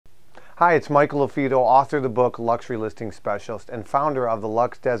Hi, it's Michael LaFido, author of the book Luxury Listing Specialist and founder of the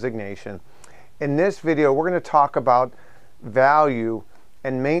Lux designation. In this video, we're going to talk about value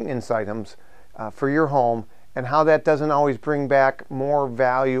and maintenance items for your home and how that doesn't always bring back more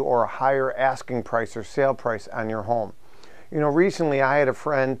value or a higher asking price or sale price on your home. You know, recently I had a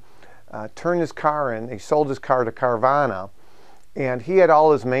friend turn his car in. He sold his car to Carvana, and he had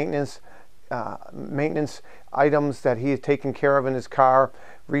all his maintenance items that he had taken care of in his car.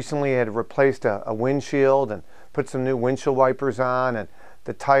 Recently he had replaced a windshield and put some new windshield wipers on, and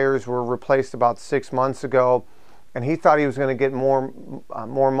the tires were replaced about 6 months ago, and he thought he was going to get more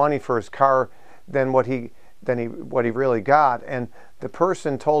money for his car than what he really got. And the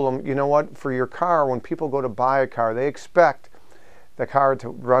person told him, you know what, for your car, when people go to buy a car, they expect the car to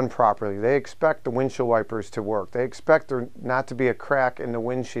run properly. They expect the windshield wipers to work. They expect there not to be a crack in the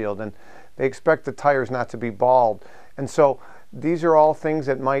windshield, and they expect the tires not to be bald. And so these are all things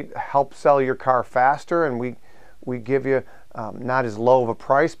that might help sell your car faster, and we give you not as low of a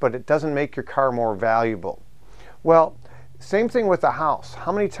price, but it doesn't make your car more valuable. Well, same thing with the house.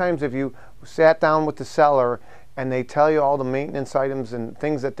 How many times have you sat down with the seller and they tell you all the maintenance items and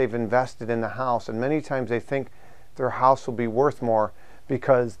things that they've invested in the house, and many times they think their house will be worth more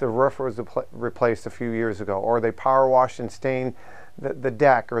because the roof was replaced a few years ago, or they power washed and stained the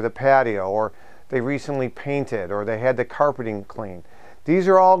deck or the patio, or they recently painted, or they had the carpeting cleaned. These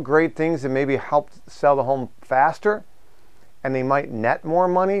are all great things that maybe help sell the home faster, and they might net more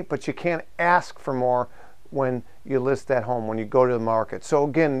money, but you can't ask for more when you list that home, when you go to the market. So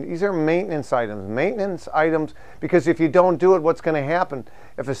again, these are maintenance items, because if you don't do it, what's going to happen?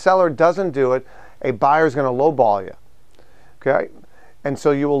 If a seller doesn't do it, a buyer's going to lowball you, okay? And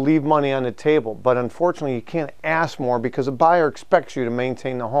so you will leave money on the table, but unfortunately you can't ask more because a buyer expects you to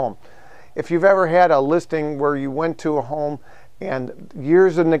maintain the home. If you've ever had a listing where you went to a home and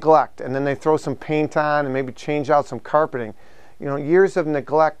years of neglect, and then they throw some paint on and maybe change out some carpeting, you know, years of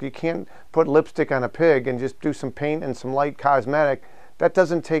neglect, you can't put lipstick on a pig and just do some paint and some light cosmetic. That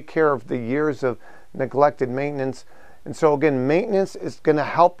doesn't take care of the years of neglected maintenance. And so again, maintenance is going to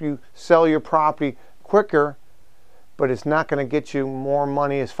help you sell your property quicker, but it's not going to get you more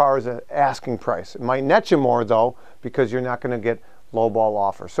money as far as an asking price. It might net you more though, because you're not going to get lowball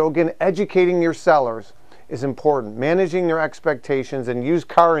offer. So again, educating your sellers is important. Managing their expectations, and use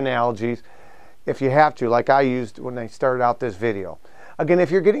car analogies if you have to, like I used when I started out this video. Again, if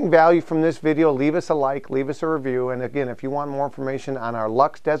you're getting value from this video, leave us a like, leave us a review. And again, if you want more information on our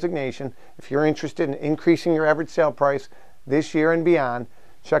Lux designation, if you're interested in increasing your average sale price this year and beyond,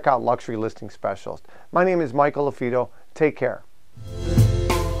 check out Luxury Listing Specialist. My name is Michael LaFido. Take care.